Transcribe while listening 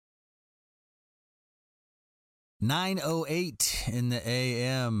9:08 in the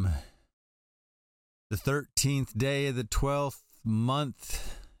a.m. The 13th day of the 12th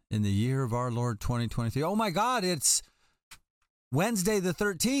month in the year of our Lord 2023. Oh my God, it's Wednesday the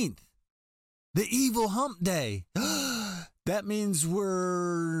 13th. The evil hump day. That means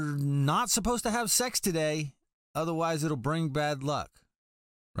we're not supposed to have sex today. Otherwise, it'll bring bad luck,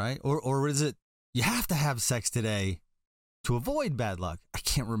 right? Or is it you have to have sex today to avoid bad luck? I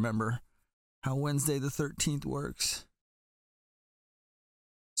can't remember how Wednesday the 13th works.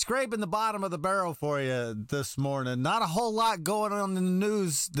 Scraping the bottom of the barrel for you this morning. Not a whole lot going on in the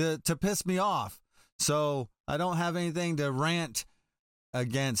news to piss me off. So I don't have anything to rant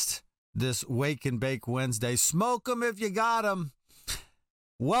against this Wake and Bake Wednesday. Smoke 'em if you got 'em.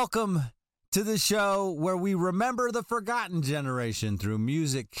 Welcome to the show where we remember the forgotten generation through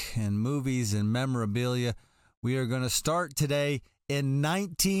music and movies and memorabilia. We are going to start today in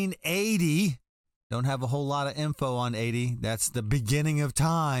 1980. Don't have a whole lot of info on 80. That's the beginning of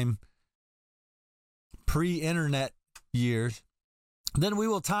time. Pre-internet years. Then we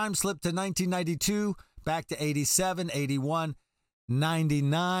will time slip to 1992, back to 87, 81,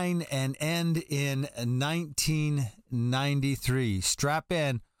 99, and end in 1993. Strap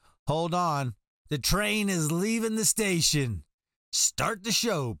in. Hold on. The train is leaving the station. Start the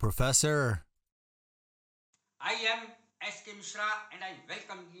show, Professor. I am S.K. Mishra and I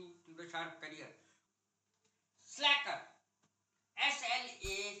welcome you to the Sharp Career. Slacker. SLACKER.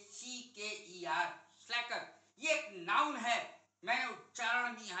 Slacker. ये एक noun है. मैंने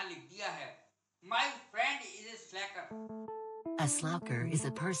उच्चारण भी यहाँ लिख दिया है. My friend is a slacker. A slacker is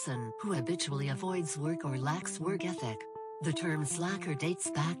a person who habitually avoids work or lacks work ethic. The term slacker dates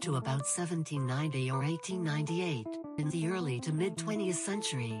back to about 1790 or 1898. In the early to mid-20th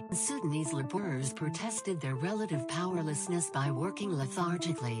century, Sudanese laborers protested their relative powerlessness by working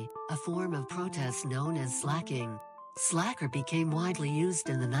lethargically, a form of protest known as slacking. Slacker became widely used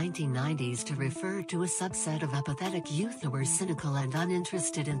in the 1990s to refer to a subset of apathetic youth who were cynical and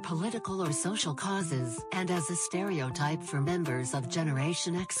uninterested in political or social causes, and as a stereotype for members of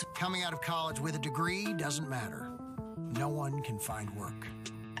Generation X. Coming out of college with a degree doesn't matter. No one can find work.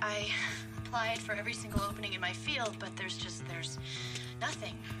 I applied for every single opening in my field, but there's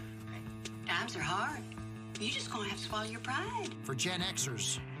nothing. Times are hard. You just gonna have to swallow your pride. For Gen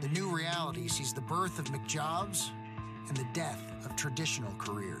Xers, the new reality sees the birth of McJobs and the death of traditional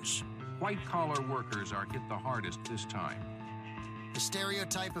careers. White-collar workers are hit the hardest this time. The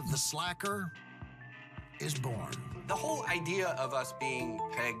stereotype of the slacker is born. The whole idea of us being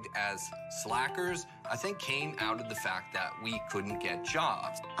pegged as slackers, I think, came out of the fact that we couldn't get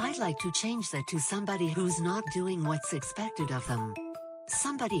jobs. I'd like to change that to somebody who's not doing what's expected of them.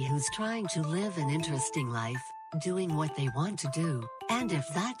 Somebody who's trying to live an interesting life, doing what they want to do. And if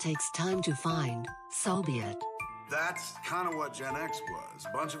that takes time to find, so be it. That's kind of what Gen X was.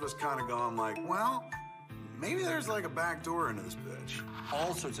 A bunch of us kind of gone like, well, maybe there's like a back door into this bitch.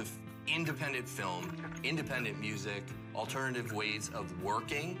 All sorts of independent film, independent music, alternative ways of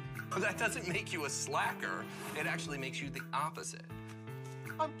working. But that doesn't make you a slacker. It actually makes you the opposite.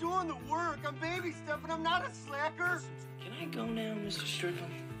 I'm doing the work. I'm baby stepping. I'm not a slacker. Can I go now, Mr.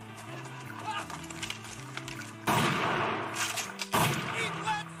 Strickland?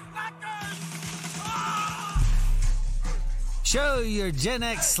 Show your Gen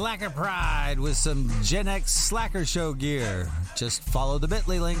X slacker pride with some Gen X slacker show gear. Just follow the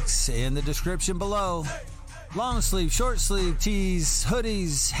bit.ly links in the description below. Long sleeve, short sleeve tees,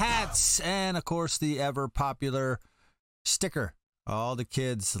 hoodies, hats, and of course the ever popular sticker. All the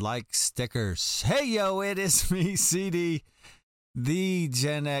kids like stickers. Hey yo, it is me, CD, the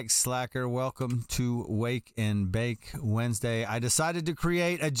Gen X slacker. Welcome to Wake and Bake Wednesday. I decided to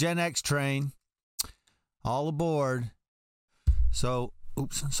create a Gen X train. All aboard. So,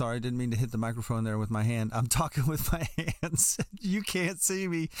 oops, sorry, I didn't mean to hit the microphone there with my hand. I'm talking with my hands. You can't see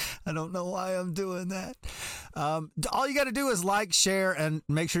me. I don't know why I'm doing that. All you got to do is like, share, and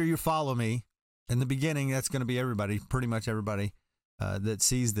make sure you follow me. In the beginning, that's going to be everybody, pretty much everybody that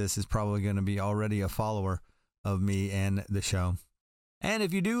sees this is probably going to be already a follower of me and the show. And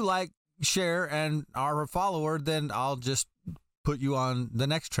if you do like, share, and are a follower, then I'll just put you on the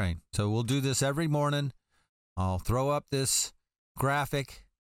next train. So we'll do this every morning. I'll throw up this graphic,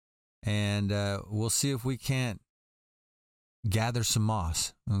 and we'll see if we can't gather some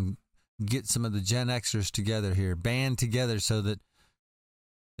moss and get some of the Gen Xers together here, band together so that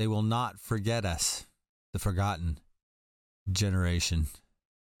they will not forget us, the forgotten generation.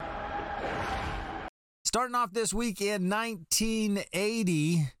 Starting off this week in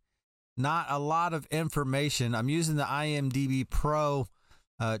 1980, not a lot of information. I'm using the IMDb Pro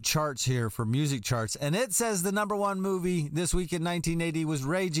charts here for music charts, and it says the number one movie this week in 1980 was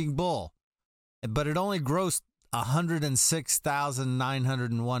Raging Bull, but it only grossed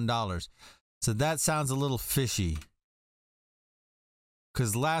 $106,901. So that sounds a little fishy,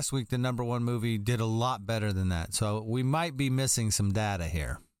 because last week the number one movie did a lot better than that. So we might be missing some data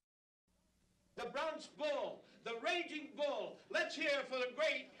here. The Bronx Bull, the Raging Bull. Let's hear for the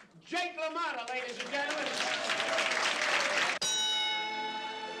great Jake LaMotta, ladies and gentlemen.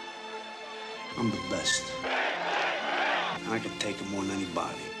 I'm the best. I can take it more than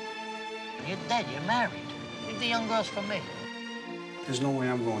anybody. You're dead. You're married. Leave the young girls for me. There's no way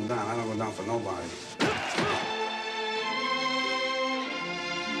I'm going down. I don't go down for nobody.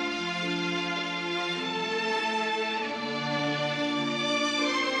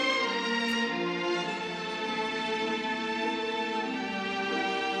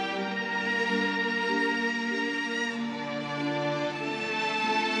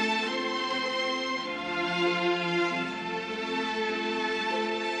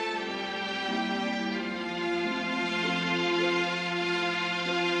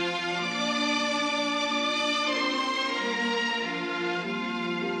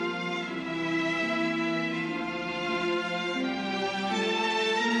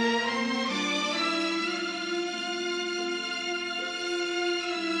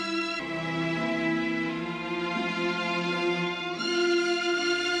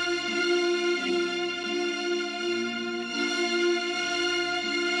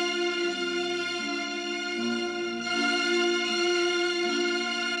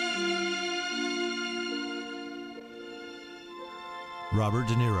 Robert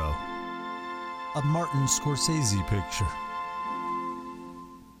De Niro, a Martin Scorsese picture.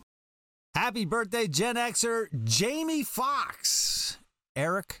 Happy birthday, Gen Xer Jamie Foxx.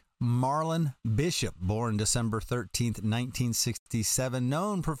 Eric Marlon Bishop, born December 13th, 1967,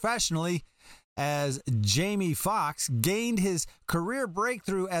 known professionally as Jamie Foxx, gained his career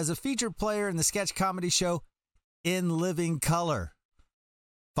breakthrough as a featured player in the sketch comedy show In Living Color.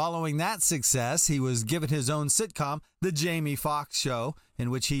 Following that success, he was given his own sitcom, The Jamie Foxx Show,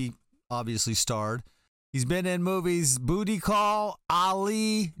 in which he obviously starred. He's been in movies Booty Call,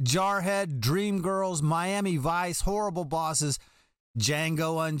 Ali, Jarhead, Dreamgirls, Miami Vice, Horrible Bosses,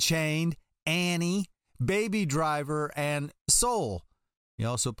 Django Unchained, Annie, Baby Driver, and Soul. He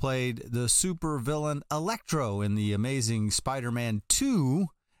also played the supervillain Electro in The Amazing Spider-Man 2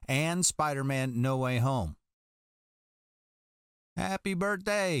 and Spider-Man No Way Home. Happy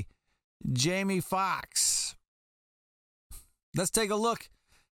birthday, Jamie Foxx. Let's take a look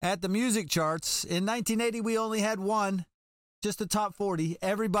at the music charts. In 1980, we only had one, just the top 40.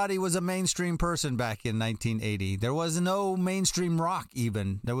 Everybody was a mainstream person back in 1980. There was no mainstream rock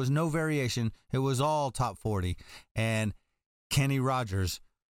even. There was no variation. It was all top 40. And Kenny Rogers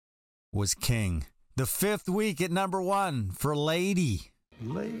was king. The fifth week at number one for Lady.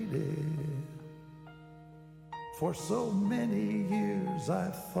 Lady, for so many years I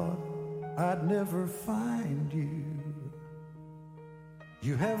thought I'd never find you.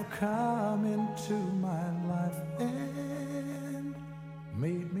 You have come into my life and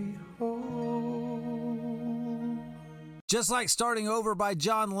made me whole. Just like Starting Over by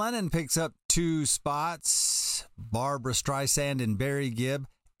John Lennon picks up 2 spots, Barbra Streisand and Barry Gibb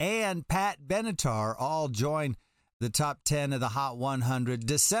and Pat Benatar all join the top 10 of the Hot 100.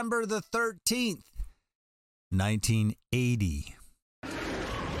 December the 13th, 1980.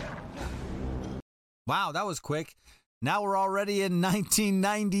 Wow, that was quick. Now we're already in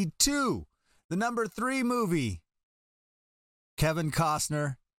 1992. The number 3 movie. Kevin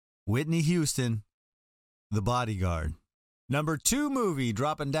Costner, Whitney Houston, The Bodyguard. Number 2 movie,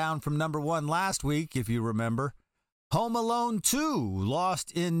 dropping down from number 1 last week, if you remember. Home Alone 2,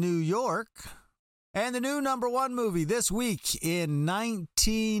 Lost in New York. And the new number 1 movie this week in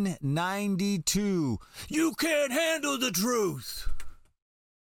 1992. You Can't Handle the Truth.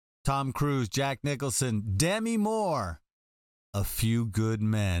 Tom Cruise, Jack Nicholson, Demi Moore, A Few Good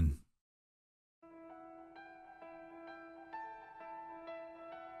Men.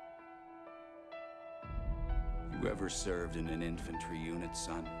 You ever served in an infantry unit,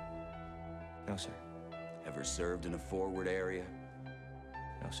 son? No, sir. Ever served in a forward area?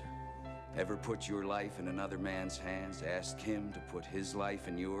 No, sir. Ever put your life in another man's hands, asked him to put his life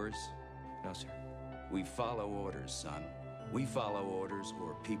in yours? No, sir. We follow orders, son. We follow orders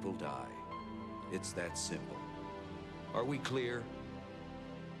or people die. It's that simple. Are we clear?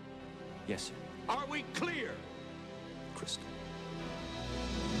 Yes, sir. Are we clear? Crystal.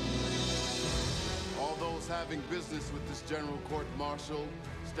 All those having business with this General Court Martial,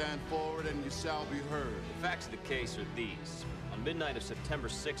 stand forward and you shall be heard. The facts of the case are these. On On midnight of September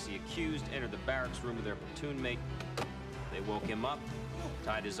 6th, the accused entered the barracks room with their platoon mate. They woke him up,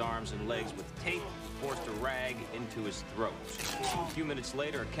 tied his arms and legs with tape, forced a rag into his throat. A few minutes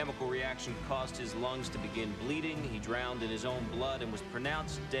later, a chemical reaction caused his lungs to begin bleeding. He drowned in his own blood and was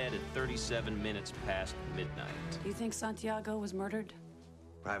pronounced dead at 37 minutes past midnight. Do you think Santiago was murdered?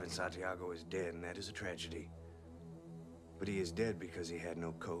 Private Santiago is dead, and that is a tragedy. But he is dead because he had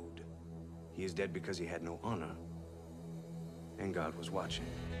no code. He is dead because he had no honor. And God was watching.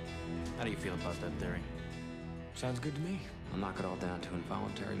 How do you feel about that theory? Sounds good to me. I'll knock it all down to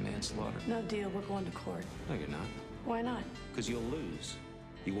involuntary manslaughter. No deal, we're going to court. No, you're not. Why not? Because you'll lose.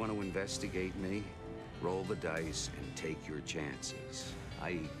 You want to investigate me? Roll the dice and take your chances.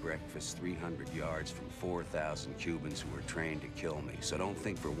 I eat breakfast 300 yards from 4,000 Cubans who are trained to kill me, so don't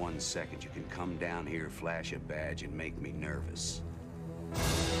think for 1 second you can come down here, flash a badge, and make me nervous.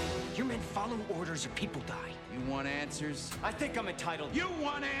 Your men follow orders or people die. You want answers? I think I'm entitled. You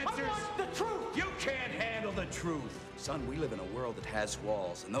want answers? I want the truth! You can't handle the truth. Son, we live in a world that has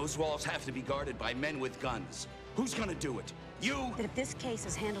walls, and those walls have to be guarded by men with guns. Who's gonna do it? You? That if this case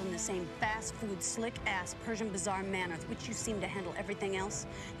is handled in the same fast food, slick-ass Persian bazaar manner with which you seem to handle everything else,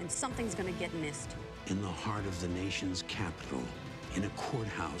 then something's gonna get missed. In the heart of the nation's capital, in a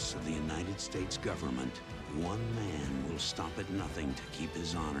courthouse of the United States government, one man will stop at nothing to keep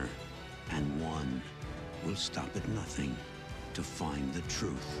his honor, and one will stop at nothing to find the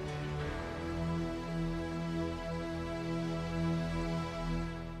truth.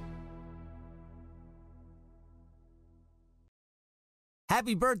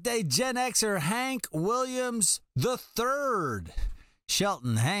 Happy birthday, Gen Xer Hank Williams III.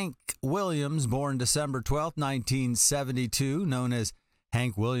 Shelton Hank Williams, born December 12, 1972, known as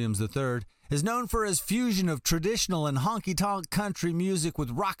Hank Williams III, is known for his fusion of traditional and honky-tonk country music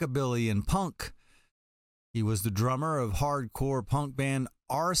with rockabilly and punk. He was the drummer of hardcore punk band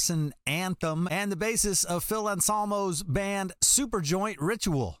Arson Anthem and the bassist of Phil Anselmo's band Superjoint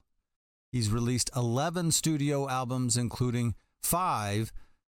Ritual. He's released 11 studio albums, including 5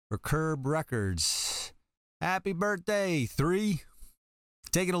 for Curb Records. Happy birthday, 3.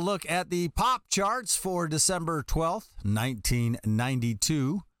 Taking a look at the pop charts for December 12th,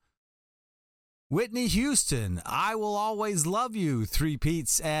 1992. Whitney Houston, I Will Always Love You, 3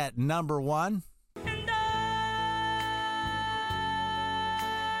 peats at number 1.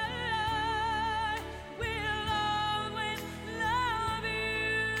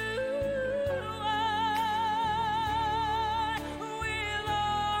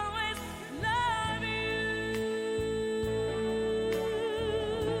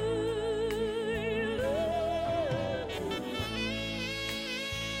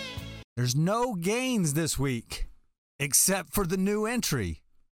 There's no gains this week, except for the new entry.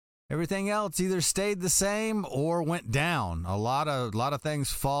 Everything else either stayed the same or went down. A lot of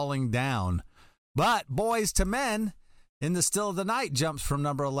things falling down. But Boys to Men in the Still of the Night jumps from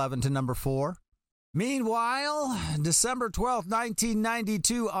number 11 to number 4. Meanwhile, December 12th,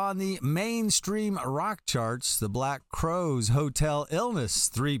 1992 on the mainstream rock charts, the Black Crowes' Hotel Illness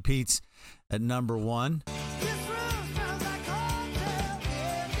 3 peats at number 1.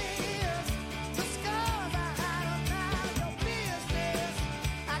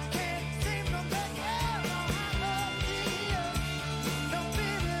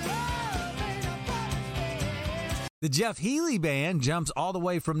 The Jeff Healey Band jumps all the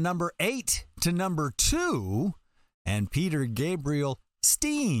way from number 8 to number 2, and Peter Gabriel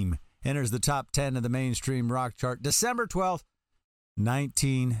Steam enters the top 10 of the mainstream rock chart December 12th,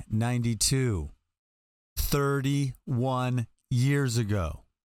 1992. 31 years ago.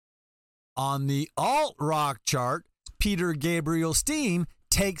 On the alt rock chart, Peter Gabriel Steam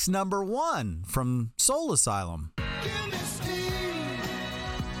takes number 1 from Soul Asylum.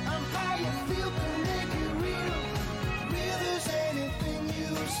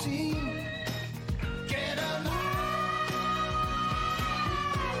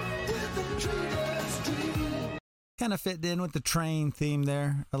 Kind of fit in with the train theme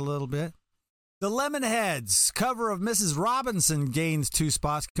there a little bit. The Lemonheads cover of Mrs. Robinson gains 2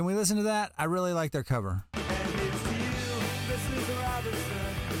 spots. Can we listen to that? I really like their cover. And it's to you, Mrs.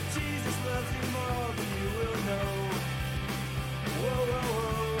 Robinson. Jesus loves you more than you will know. Whoa, whoa,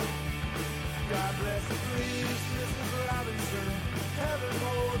 whoa. God bless the priest, Mrs. Robinson. Heaven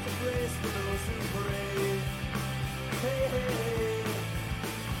holds a place for those who pray. Hey, hey, hey.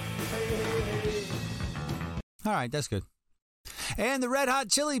 Hey, hey, hey. All right, that's good. And the Red Hot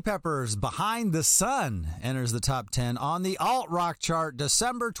Chili Peppers, Behind the Sun, enters the top 10 on the alt rock chart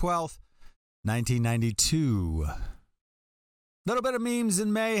December 12th, 1992. Little bit of memes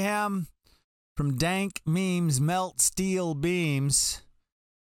and mayhem From dank memes melt steel beams.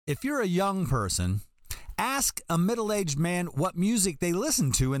 If you're a young person, ask a middle-aged man what music they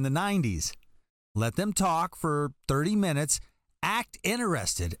listened to in the 90s. Let them talk for 30 minutes, act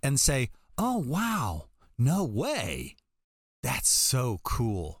interested, and say, "Oh, wow, no way. That's so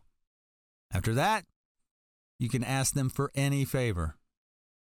cool." After that, you can ask them for any favor.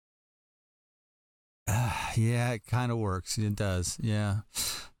 Yeah, it kind of works. It does. Yeah,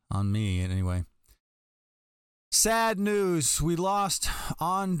 on me anyway. Sad news. We lost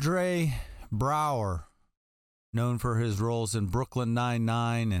Andre Braugher, known for his roles in Brooklyn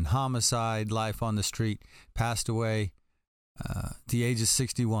Nine-Nine and Homicide, Life on the Street. Passed away at the age of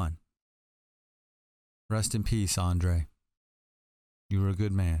 61. Rest in peace, Andre. You were a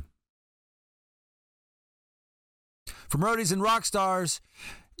good man. From Roadies and Rockstars,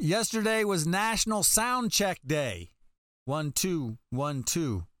 yesterday was National Sound Check Day. 1, 2, 1,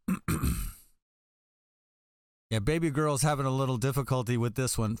 2. Yeah, baby girl's having a little difficulty with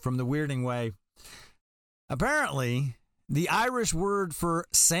this one from the Weirding Way. Apparently, the Irish word for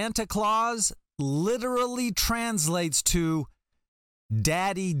Santa Claus literally translates to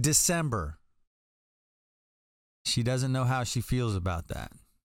Daddy December. She doesn't know how she feels about that.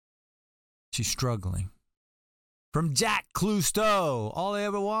 She's struggling. From Jack Clousteau, all I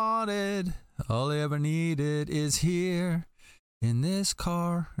ever wanted, all I ever needed is here in this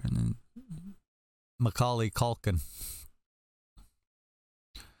car. And then Macaulay Culkin.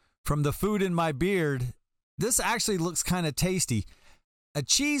 From The Food in My Beard, this actually looks kind of tasty. A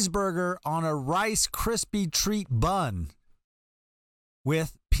cheeseburger on a Rice Krispie treat bun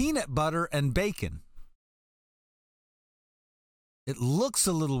with peanut butter and bacon. It looks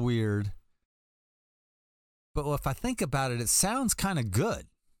a little weird, but if I think about it, it sounds kind of good.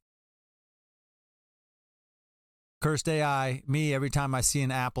 Cursed AI, me, every time I see an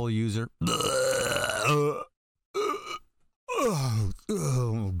Apple user.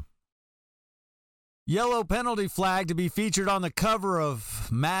 Yellow penalty flag to be featured on the cover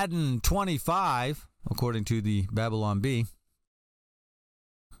of Madden 25, according to the Babylon Bee.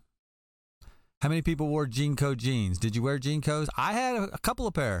 How many people wore Jean Co jeans? Did you wear Jean Co's? I had a couple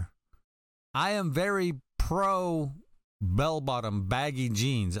of pair. I am very pro bell-bottom baggy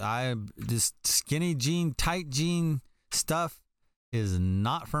jeans. This skinny jean, tight jean stuff is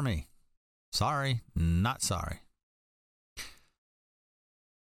not for me. Sorry, not sorry.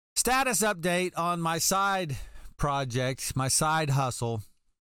 Status update on my side project, my side hustle,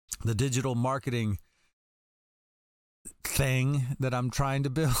 the digital marketing thing that I'm trying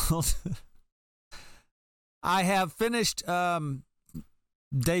to build. I have finished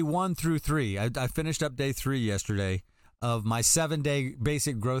day 1 through 3. I finished up day 3 yesterday of my 7-day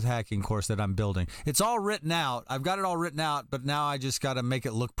basic growth hacking course that I'm building. It's all written out. I've got it all written out, but now I just got to make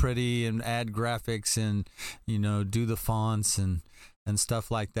it look pretty and add graphics and, do the fonts and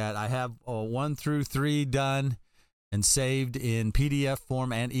stuff like that. I have 1 through 3 done and saved in PDF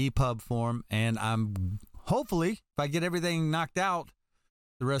form and EPUB form, and I'm hopefully, if I get everything knocked out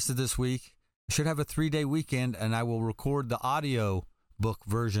the rest of this week, I should have a 3-day weekend, and I will record the audio book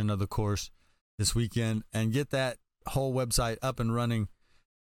version of the course this weekend and get that whole website up and running,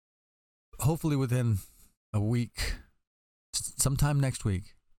 hopefully within a week, sometime next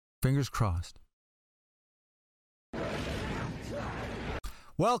week. Fingers crossed.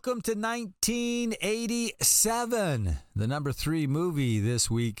 Welcome to 1987, the number 3 movie this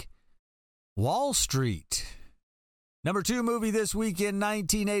week, Wall Street. Number 2 movie this week in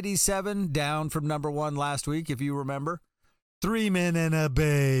 1987, down from number 1 last week, if you remember. 3 Men and a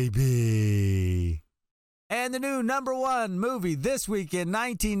Baby. And the new number 1 movie this week in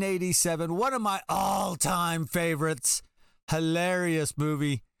 1987, one of my all-time favorites, hilarious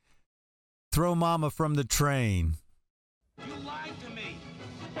movie, Throw Mama from the Train. You lied to me.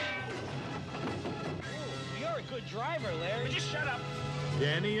 You're a good driver, Larry. Just shut up.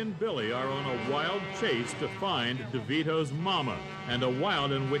 Danny and Billy are on a wild chase to find DeVito's mama, and a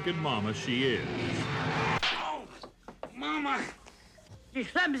wild and wicked mama she is. Oh, Mama! You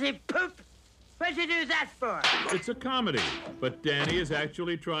clumsy poop! What'd you do that for? It's a comedy, but Danny is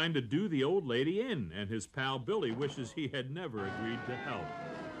actually trying to do the old lady in, and his pal Billy wishes he had never agreed to help.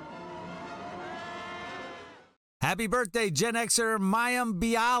 Happy birthday, Gen Xer Mayim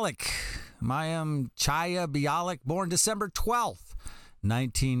Bialik. Mayim Chaya Bialik, born December 12th.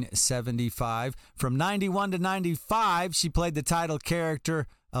 1975. From 91 to 95, she played the title character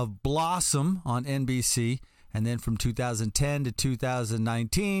of Blossom on NBC. And then from 2010 to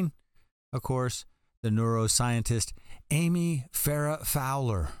 2019, of course, the neuroscientist Amy Farrah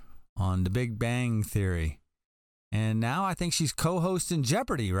Fowler on The Big Bang Theory. And now I think she's co-hosting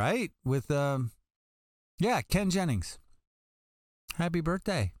Jeopardy, right? With, Ken Jennings. Happy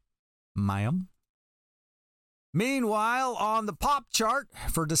birthday, ma'am. Meanwhile, on the pop chart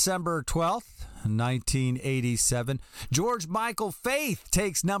for December 12th, 1987, George Michael Faith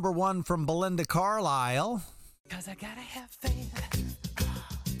takes number 1 from Belinda Carlisle. 'Cause I gotta have faith. I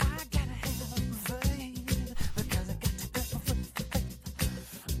gotta have faith. Because I got to have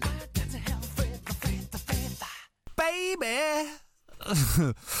faith. I got to have faith. Baby!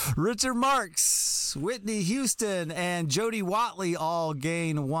 Richard Marx, Whitney Houston, and Jody Watley all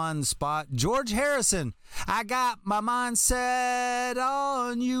gain 1 spot. George Harrison, I Got My Mind Set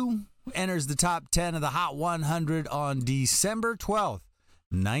on You, enters the top 10 of the Hot 100 on December 12th,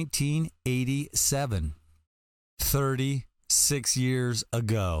 1987. 36 years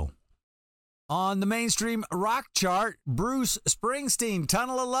ago. On the mainstream rock chart, Bruce Springsteen,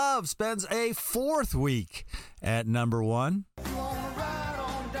 Tunnel of Love, spends a 4th week at number 1.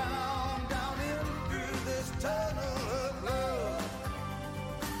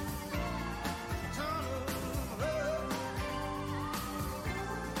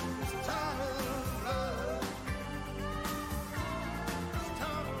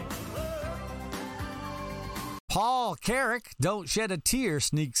 Paul Carrick, Don't Shed a Tear,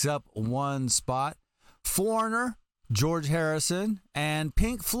 sneaks up 1 spot. Foreigner, George Harrison, and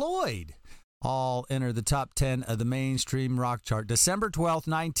Pink Floyd all enter the top 10 of the mainstream rock chart. December 12th,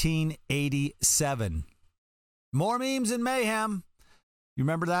 1987. More memes and mayhem. You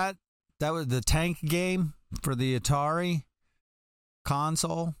remember that? That was the tank game for the Atari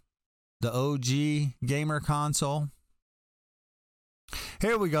console, the OG gamer console.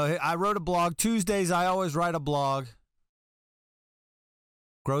 Here we go. I wrote a blog. Tuesdays, I always write a blog.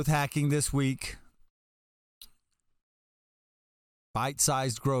 Growth hacking this week.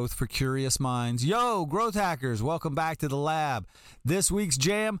 Bite-sized growth for curious minds. Yo, growth hackers, welcome back to the lab. This week's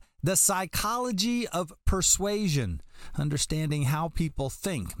jam, the psychology of persuasion. Understanding how people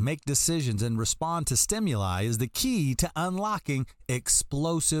think, make decisions, and respond to stimuli is the key to unlocking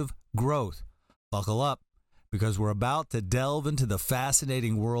explosive growth. Buckle up, because we're about to delve into the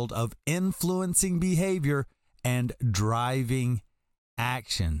fascinating world of influencing behavior and driving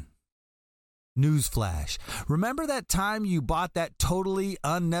action. Newsflash. Remember that time you bought that totally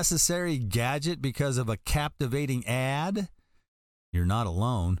unnecessary gadget because of a captivating ad? You're not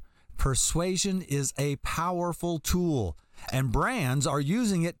alone. Persuasion is a powerful tool, and brands are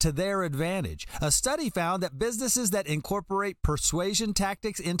using it to their advantage. A study found that businesses that incorporate persuasion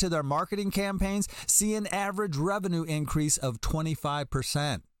tactics into their marketing campaigns see an average revenue increase of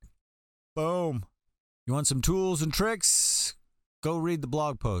 25%. Boom. You want some tools and tricks? Go read the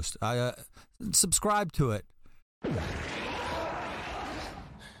blog post. Subscribe to it.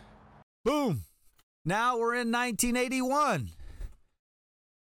 Boom. Now we're in 1981.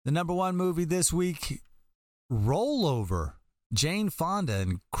 The number 1 movie this week, Rollover. Jane Fonda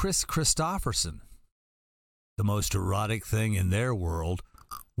and Chris Christopherson. The most erotic thing in their world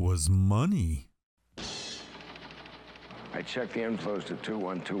was money. I checked the inflows to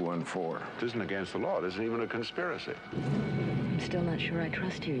 21214. It isn't against the law. It isn't even a conspiracy. I'm still not sure I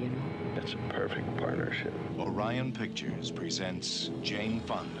trust you, you know. It's a perfect partnership. Orion Pictures presents Jane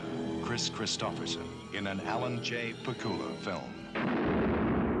Fonda, Chris Christopherson in an Alan J. Pakula film.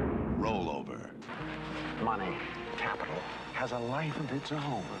 Rollover. Money, capital, has a life of its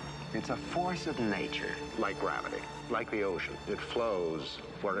own. It's a force of nature, like gravity, like the ocean. It flows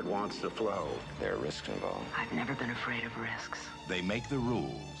where it wants to flow. There are risks involved. I've never been afraid of risks. They make the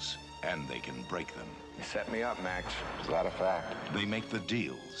rules, and they can break them. You set me up, Max. Is that a fact? They make the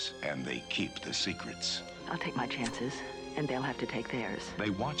deals, and they keep the secrets. I'll take my chances, and they'll have to take theirs.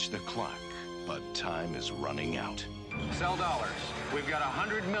 They watch the clock, but time is running out. Sell dollars. We've got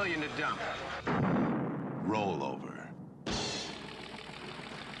 $100 million to dump. Rollover.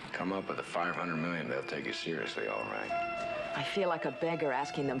 Come up with a $500 million, they'll take you seriously, all right. I feel like a beggar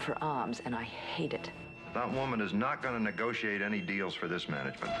asking them for alms, and I hate it. That woman is not going to negotiate any deals for this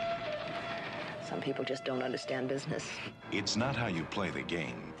management. Some people just don't understand business. It's not how you play the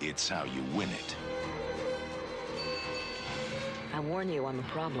game, it's how you win it. I warn you, I'm a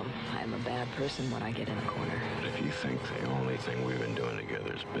problem. I am a bad person when I get in a corner. But if you think the only thing we've been doing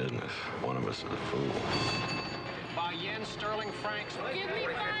together is business, one of us is a fool. Buy yen, sterling, francs. Give me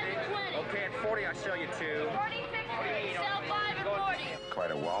 520. Okay, at 40, I sell you 2. 40, 50, sell 5 at 40.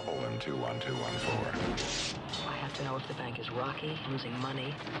 Quite a wobble in 21214. I have to know if the bank is rocky, losing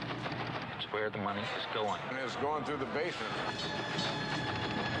money. It's where the money is going. And it's going through the basement.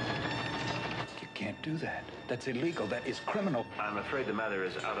 You can't do that. That's illegal. That is criminal. I'm afraid the matter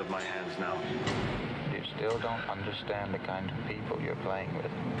is out of my hands now. The You still don't understand the kind of people you're playing with.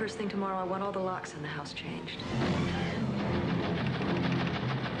 First thing tomorrow, I want all the locks in the house changed.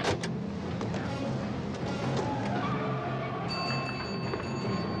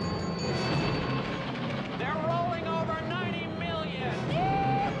 They're rolling over 90 million!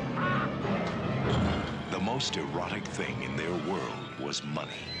 The most erotic thing in their world was money.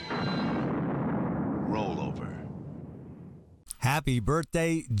 Rollover. Happy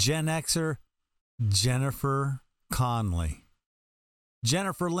birthday, Gen Xer Jennifer Connelly.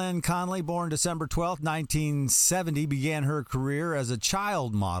 Jennifer Lynn Connelly, born December 12, 1970, began her career as a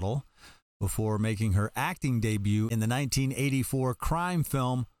child model before making her acting debut in the 1984 crime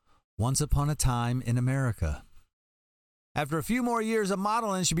film Once Upon a Time in America. After a few more years of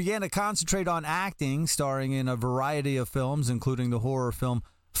modeling, she began to concentrate on acting, starring in a variety of films, including the horror film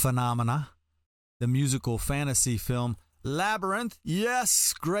Phenomena, the musical fantasy film Labyrinth,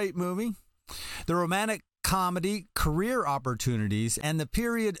 yes, great movie, the romantic comedy Career Opportunities, and the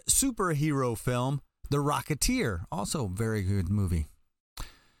period superhero film The Rocketeer, also very good movie.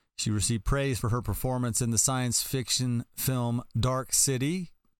 She received praise for her performance in the science fiction film Dark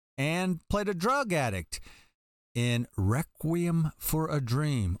City and played a drug addict in Requiem for a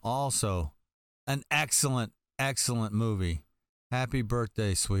Dream, also an excellent, excellent movie. Happy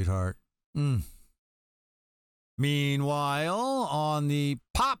birthday, sweetheart. Meanwhile, on the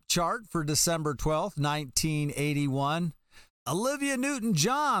pop chart for December 12th, 1981, Olivia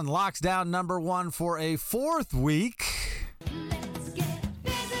Newton-John locks down number one for a fourth week. Let's get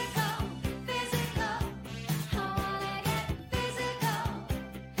physical, physical. I wanna get physical.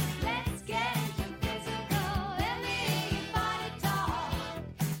 Let's get into physical. Let me hear your body talk.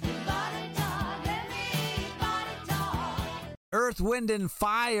 Your body talk. Let me hear your body talk. Earth, Wind, and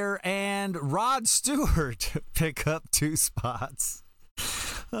Fire and Rod Stewart pick up 2 spots.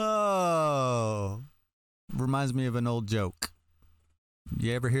 Oh, reminds me of an old joke.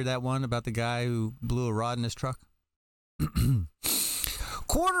 You ever hear that one about the guy who blew a rod in his truck?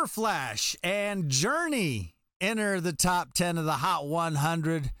 Quarter Flash and Journey enter the top 10 of the Hot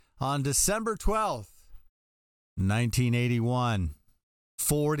 100 on December 12th, 1981,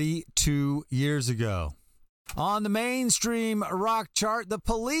 42 years ago. On the mainstream rock chart, The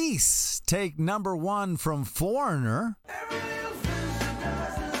Police take number one from Foreigner.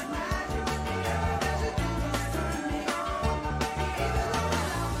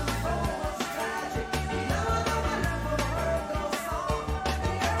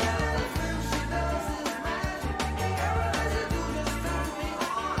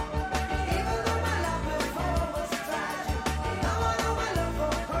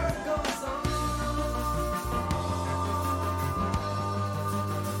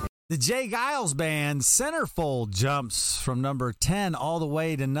 The Jay Giles Band, Centerfold, jumps from number 10 all the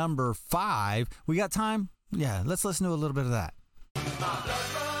way to number 5. We got time? Yeah, let's listen to a little bit of that.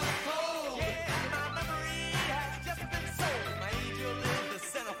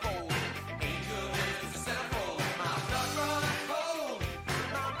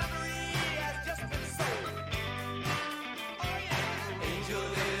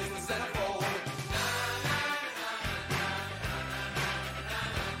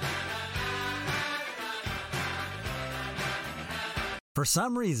 For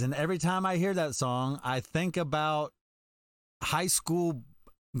some reason, every time I hear that song, I think about high school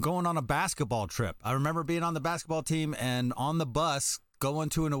going on a basketball trip. I remember being on the basketball team and on the bus going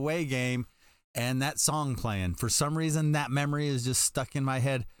to an away game and that song playing. For some reason, that memory is just stuck in my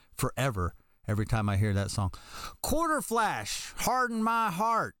head forever every time I hear that song. Quarter Flash, Harden My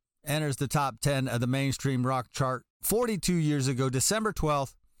Heart, enters the top 10 of the mainstream rock chart 42 years ago, December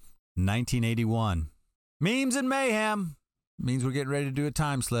 12th, 1981. Memes and Mayhem means we're getting ready to do a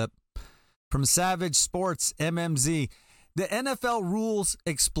time slip. From Savage Sports, MMZ, the NFL rules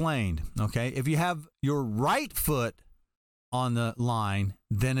explained, okay? If you have your right foot on the line,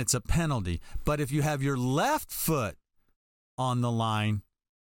 then it's a penalty. But if you have your left foot on the line,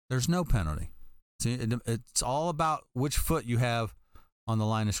 there's no penalty. See, it's all about which foot you have on the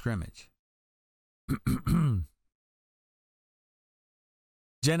line of scrimmage.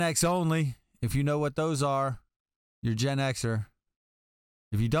 Gen X only, if you know what those are, you're Gen Xer.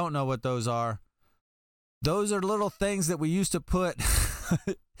 If you don't know what those are little things that we used to put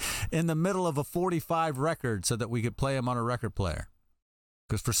in the middle of a 45 record so that we could play them on a record player.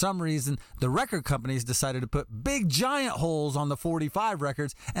 Because for some reason, the record companies decided to put big giant holes on the 45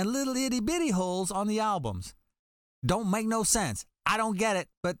 records and little itty bitty holes on the albums. Don't make no sense. I don't get it,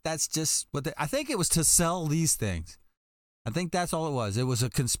 but that's just what I think it was to sell these things. I think that's all it was. It was a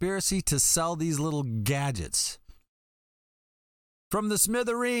conspiracy to sell these little gadgets. From the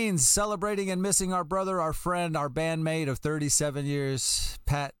Smithereens, celebrating and missing our brother, our friend, our bandmate of 37 years,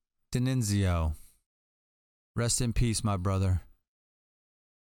 Pat Denizio. Rest in peace, my brother.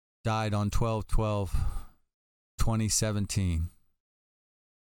 Died on 12/12/2017.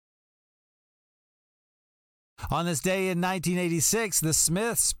 On this day in 1986, the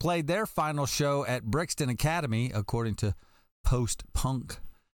Smiths played their final show at Brixton Academy, according to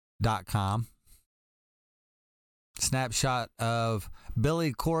postpunk.com. Snapshot of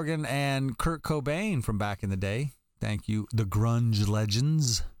Billy Corgan and Kurt Cobain from back in the day. Thank you, the grunge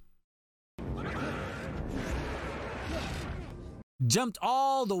legends. Jumped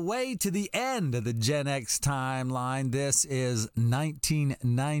all the way to the end of the Gen X timeline. This is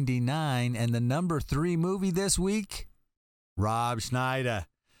 1999, and the number 3 movie this week, Rob Schneider.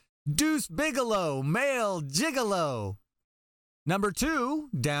 Deuce Bigalow, Male Gigolo. Number 2,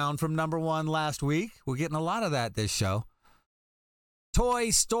 down from number 1 last week. We're getting a lot of that this show.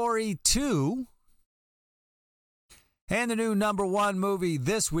 Toy Story 2. And the new number 1 movie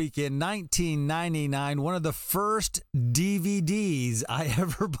this week in 1999, one of the first DVDs I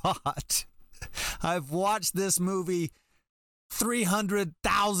ever bought. I've watched this movie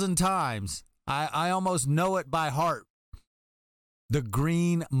 300,000 times. I almost know it by heart. The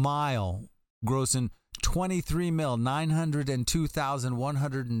Green Mile, grossing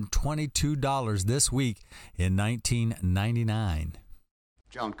 $23,902,122 this week in 1999.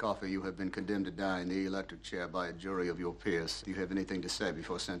 John Coffey, you have been condemned to die in the electric chair by a jury of your peers. Do you have anything to say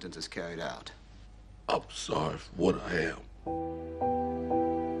before sentence is carried out? I'm sorry for what I am.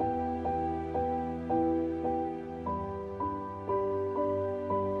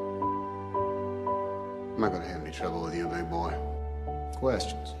 I'm not going to have any trouble with you, big boy.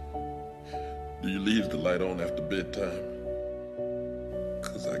 Questions? Do you leave the light on after bedtime?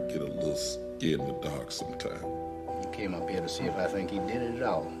 Because I get a little scared in the dark sometimes. You came up here to see if I think he did it at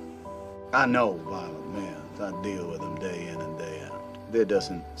all. I know violent men. I deal with them day in and day out. There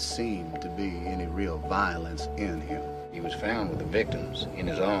doesn't seem to be any real violence in him. He was found with the victims in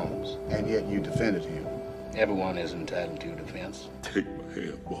his arms. And yet you defended him. Everyone is entitled to defense. Take my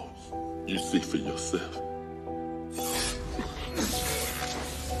hand, boss. You see for yourself.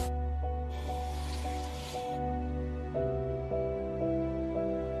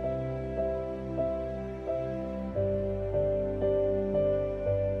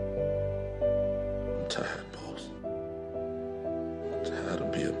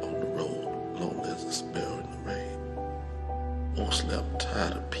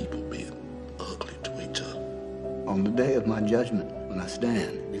 On the day of my judgment, when I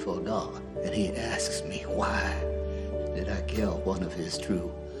stand before God, and he asks me, why did I kill one of his true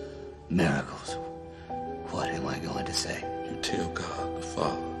miracles? What am I going to say? You tell God the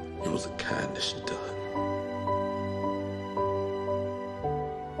Father it was a kindness you done.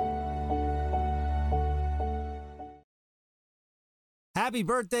 Happy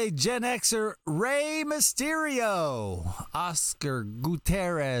birthday, Gen Xer Rey Mysterio. Oscar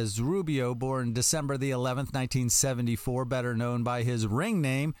Gutierrez Rubio, born December the 11th, 1974, better known by his ring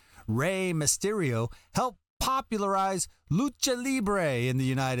name, Rey Mysterio, helped popularize Lucha Libre in the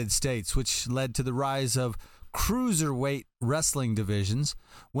United States, which led to the rise of cruiserweight wrestling divisions,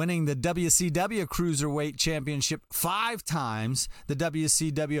 winning the WCW Cruiserweight Championship 5 times, the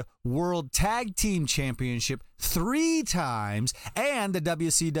WCW World Tag Team Championship 3 times, and the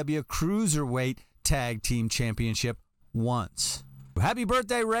WCW Cruiserweight Tag Team Championship once. Happy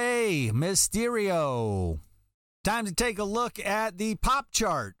birthday, Rey Mysterio. Time to take a look at the pop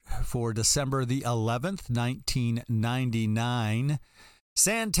chart for December the 11th, 1999.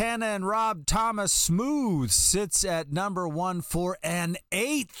 Santana and Rob Thomas, Smooth, sits at number 1 for an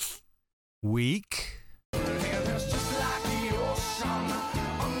 8th week.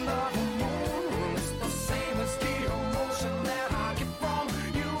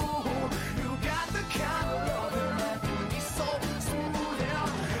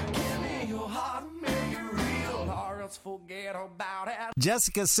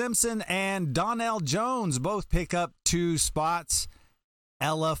 Jessica Simpson and Donnell Jones both pick up 2 spots.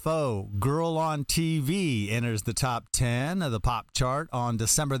 LFO, Girl on TV, enters the top 10 of the pop chart on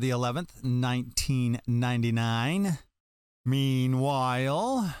December the 11th, 1999.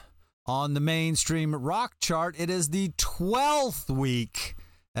 Meanwhile, on the mainstream rock chart, it is the 12th week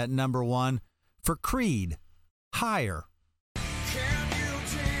at number 1 for Creed, Higher.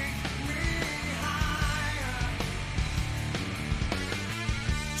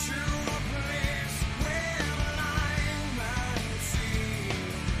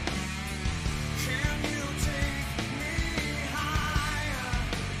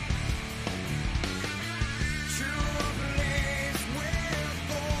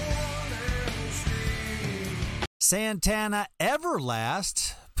 Santana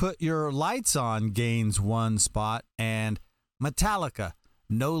Everlast, Put Your Lights On gains 1 spot, and Metallica,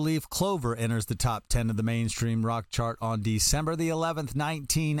 No Leaf Clover enters the top 10 of the mainstream rock chart on December the 11th,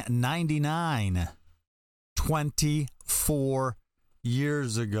 1999. 24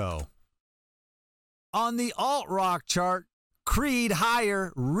 years ago. On the alt-rock chart, Creed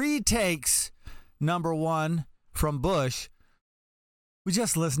Higher retakes number 1 from Bush. We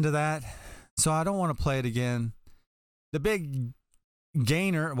just listened to that, so I don't want to play it again. The big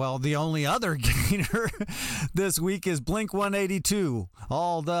gainer, well, the only other gainer this week is Blink-182.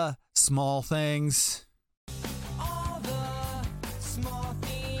 All the small things. All the small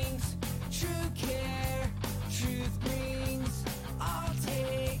things, true care, truth brings. I'll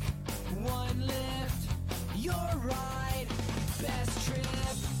take one lift, you're right, best trip.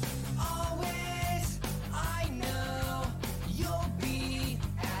 Always, I know you'll be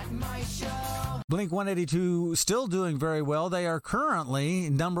at my show. Blink-182 still doing very well. They are currently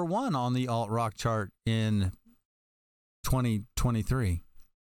number 1 on the alt-rock chart in 2023.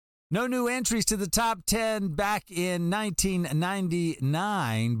 No new entries to the top 10 back in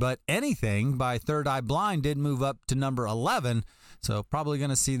 1999, but Anything by Third Eye Blind did move up to number 11, so probably going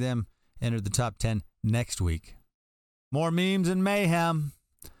to see them enter the top 10 next week. More memes and mayhem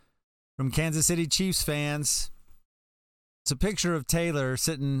from Kansas City Chiefs fans. It's a picture of Taylor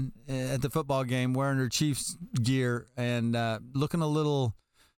sitting at the football game wearing her Chiefs gear and looking a little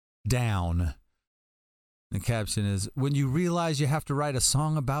down. The caption is, "When you realize you have to write a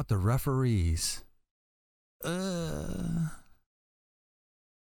song about the referees."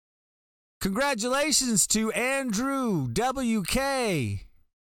 Congratulations to Andrew WK.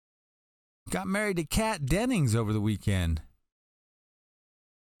 Got married to Kat Dennings over the weekend.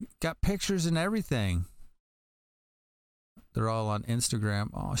 Got pictures and everything. They're all on Instagram.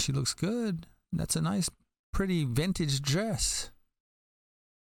 Oh, she looks good. That's a nice, pretty vintage dress.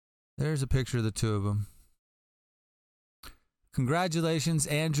 There's a picture of the two of them. Congratulations,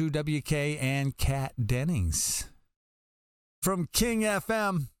 Andrew WK and Kat Dennings. From King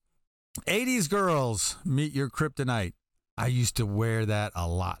FM, 80s Girls, Meet Your Kryptonite. I used to wear that a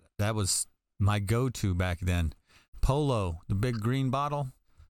lot. That was my go-to back then. Polo, the big green bottle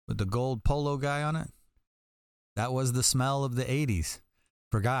with the gold polo guy on it. That was the smell of the 80s.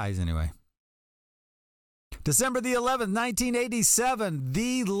 For guys, anyway. December the 11th, 1987,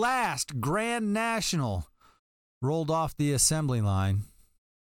 the last Grand National rolled off the assembly line.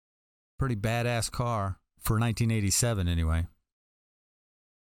 Pretty badass car for 1987, anyway.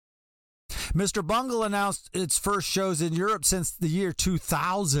 Mr. Bungle announced its first shows in Europe since the year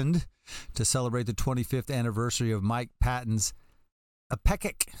 2000 to celebrate the 25th anniversary of Mike Patton's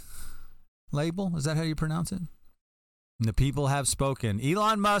Apekic label. Is that how you pronounce it? And the people have spoken.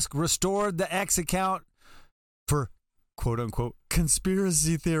 Elon Musk restored the X account for quote-unquote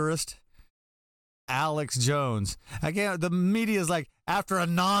conspiracy theorist Alex Jones. Again, the media is like, after a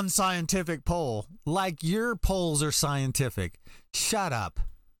non-scientific poll, like your polls are scientific. Shut up.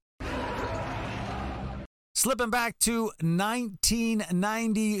 Slipping back to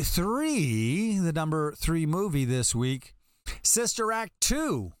 1993, the number 3 movie this week, Sister Act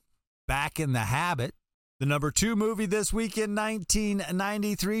 2, Back in the Habit. The number 2 movie this week in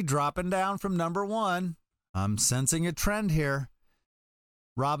 1993, dropping down from number 1. I'm sensing a trend here.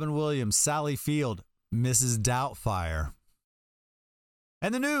 Robin Williams, Sally Field, Mrs. Doubtfire.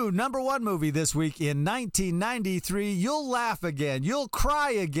 And the new number 1 movie this week in 1993, you'll laugh again, you'll cry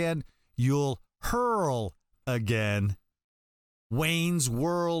again, you'll hurl again. Wayne's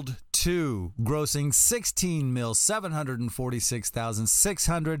World 2, grossing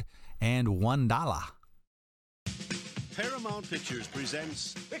 $16,746,601. Paramount Pictures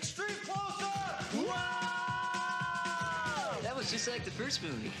presents Extreme Close-Up! That was just like the first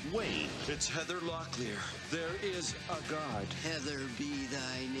movie. Wayne. It's Heather Locklear. There is a God. Heather be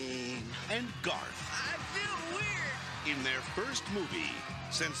thy name. And Garth. I feel weird. In their first movie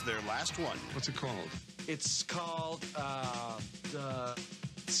since their last one. What's it called? It's called,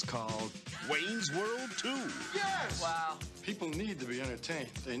 Wayne's World 2. Yes! Wow. People need to be entertained.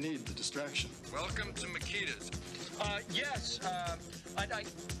 They need the distraction. Welcome to Makita's. Yes, I'd like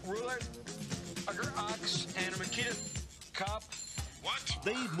ruler, ox, and a Makita cup. What?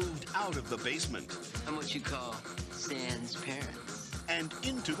 They moved out of the basement. I'm what you call Sans parents. And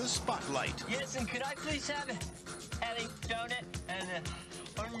into the spotlight. Yes, and could I please have a donut and a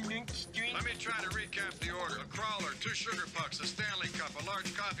onion string? Let me try to recap the order. A crawler, 2 sugar pucks, a Stanley cup, a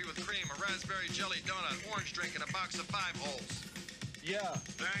large coffee with cream, a raspberry jelly donut, orange drink, and a box of 5 holes. Yeah.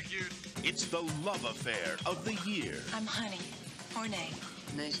 Thank you. It's the love affair of the year. I'm Honey. Horny.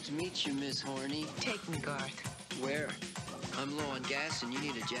 Nice to meet you, Miss Horny. Take me, Garth. Where? I'm low on gas and you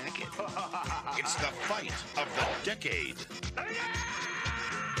need a jacket. It's the fight of the decade.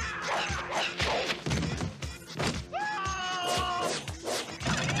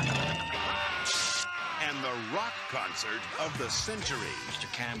 And the rock concert of the century.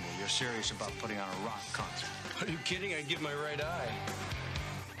 Mr. Campbell, you're serious about putting on a rock concert? Are you kidding? I'd give my right eye.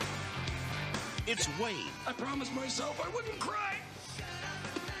 It's Wayne. I promised myself I wouldn't cry.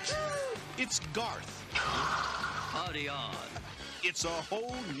 It's Garth. Howdy on. It's a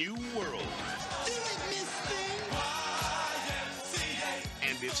whole new world. Do it, Miss Thing.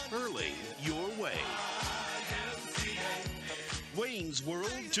 And it's hurling your way. Wayne's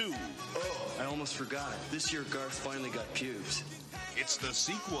World 2. Oh, I almost forgot. This year Garth finally got pubes. It's the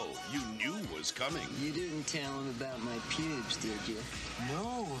sequel you knew was coming. You didn't tell him about my pubes, did you?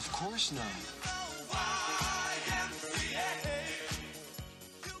 No, of course not.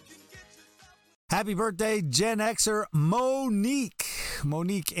 Happy birthday, Gen Xer Monique.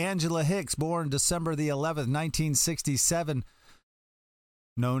 Monique Angela Hicks, born December the 11th, 1967,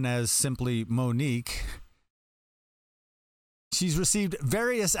 known as simply Monique. She's received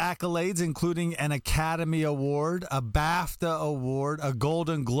various accolades, including an Academy Award, a BAFTA Award, a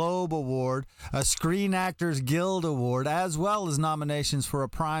Golden Globe Award, a Screen Actors Guild Award, as well as nominations for a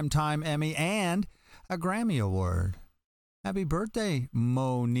Primetime Emmy and a Grammy Award. Happy birthday,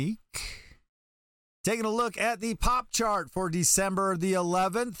 Monique. Taking a look at the pop chart for December the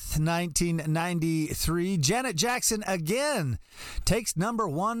 11th, 1993. Janet Jackson again takes number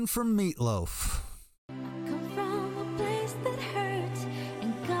 1 from Meatloaf. Come from a place that hurts,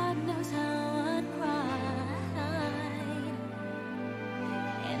 and God knows how I'd cried.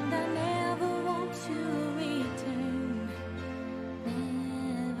 And I never want to return,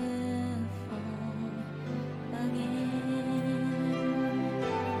 never fall again.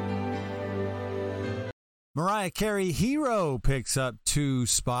 Mariah Carey, Hero, picks up 2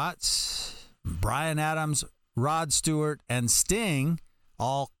 spots. Bryan Adams, Rod Stewart, and Sting,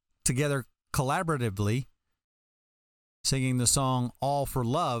 all together collaboratively, singing the song All for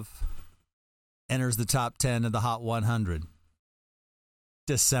Love, enters the top 10 of the Hot 100.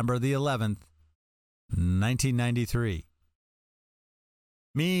 December the 11th, 1993.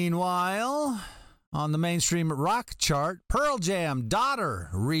 Meanwhile, on the mainstream rock chart, Pearl Jam, Daughter,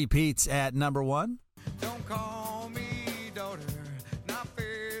 repeats at number 1. Don't call me daughter, not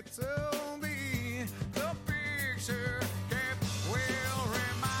fit to be. The picture kept will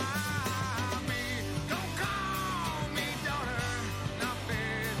remind me. Don't call me daughter, not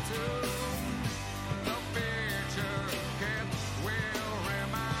fit to. The picture kept will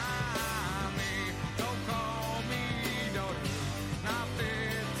remind me. Don't call me daughter, not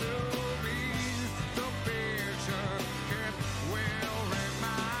fit to be. The picture kept will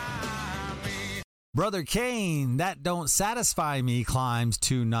remind me. Brother Kane, That Don't Satisfy Me, climbs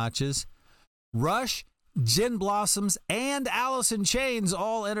 2 notches. Rush, Gin Blossoms, and Alice in Chains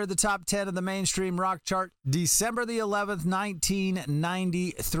all enter the top 10 of the mainstream rock chart December the 11th,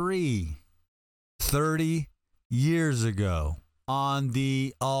 1993. 30 years ago. On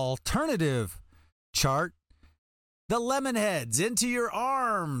the alternative chart, the Lemonheads, Into Your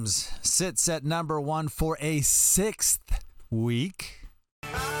Arms, sits at number 1 for a 6th week.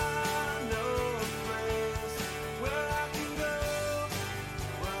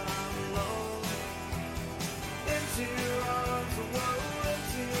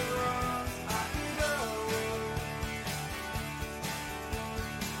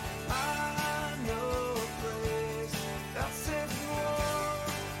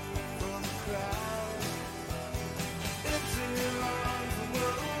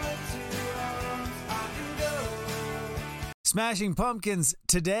 Smashing Pumpkins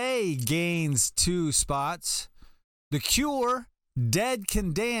today gains 2 spots. The Cure, Dead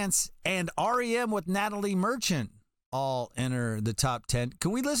Can Dance, and REM with Natalie Merchant all enter the top 10.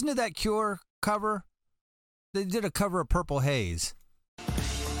 Can we listen to that Cure cover? They did a cover of Purple Haze.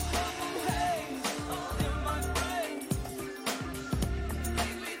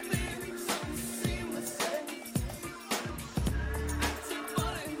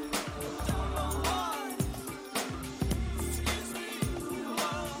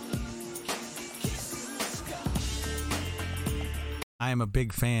 I am a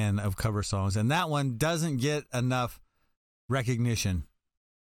big fan of cover songs, and that one doesn't get enough recognition.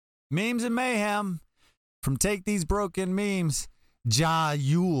 Memes and Mayhem from Take These Broken Memes, Ja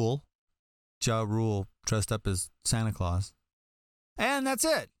Rule dressed up as Santa Claus. And that's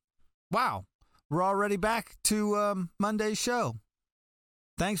it. Wow. We're already back to Monday's show.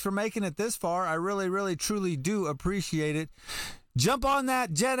 Thanks for making it this far. I really, really, truly do appreciate it. Jump on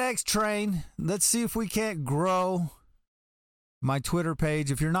that Gen X train. Let's see if we can't grow my Twitter page.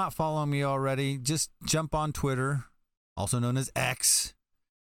 If you're not following me already, just jump on Twitter, also known as X.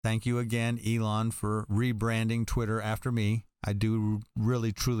 Thank you again, Elon, for rebranding Twitter after me. I do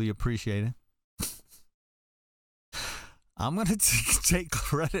really, truly appreciate it. I'm going to take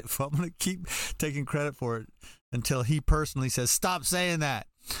credit for it. I'm going to keep taking credit for it until he personally says, stop saying that.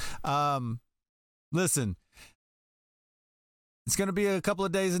 Listen, it's going to be a couple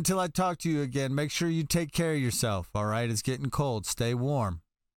of days until I talk to you again. Make sure you take care of yourself, all right? It's getting cold. Stay warm,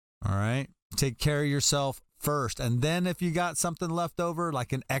 all right? Take care of yourself first. And then if you got something left over,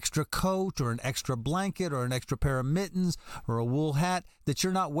 like an extra coat or an extra blanket or an extra pair of mittens or a wool hat that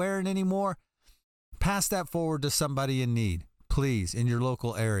you're not wearing anymore, pass that forward to somebody in need, please, in your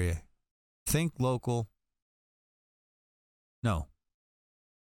local area. Think local. No.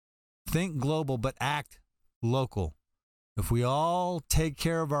 Think global, but act local. If we all take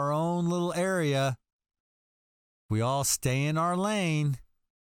care of our own little area, we all stay in our lane,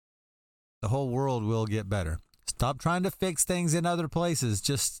 the whole world will get better. Stop trying to fix things in other places.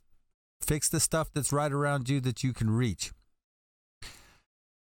 Just fix the stuff that's right around you that you can reach.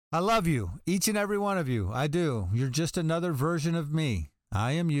 I love you, each and every one of you. I do. You're just another version of me.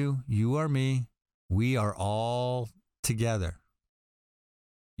 I am you. You are me. We are all together.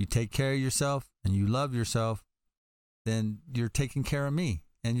 You take care of yourself and you love yourself, then you're taking care of me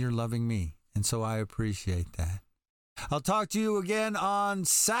and you're loving me. And so I appreciate that. I'll talk to you again on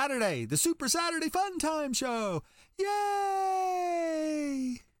Saturday, the Super Saturday Fun Time Show.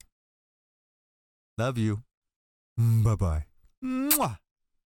 Yay! Love you. Bye-bye. Mwah.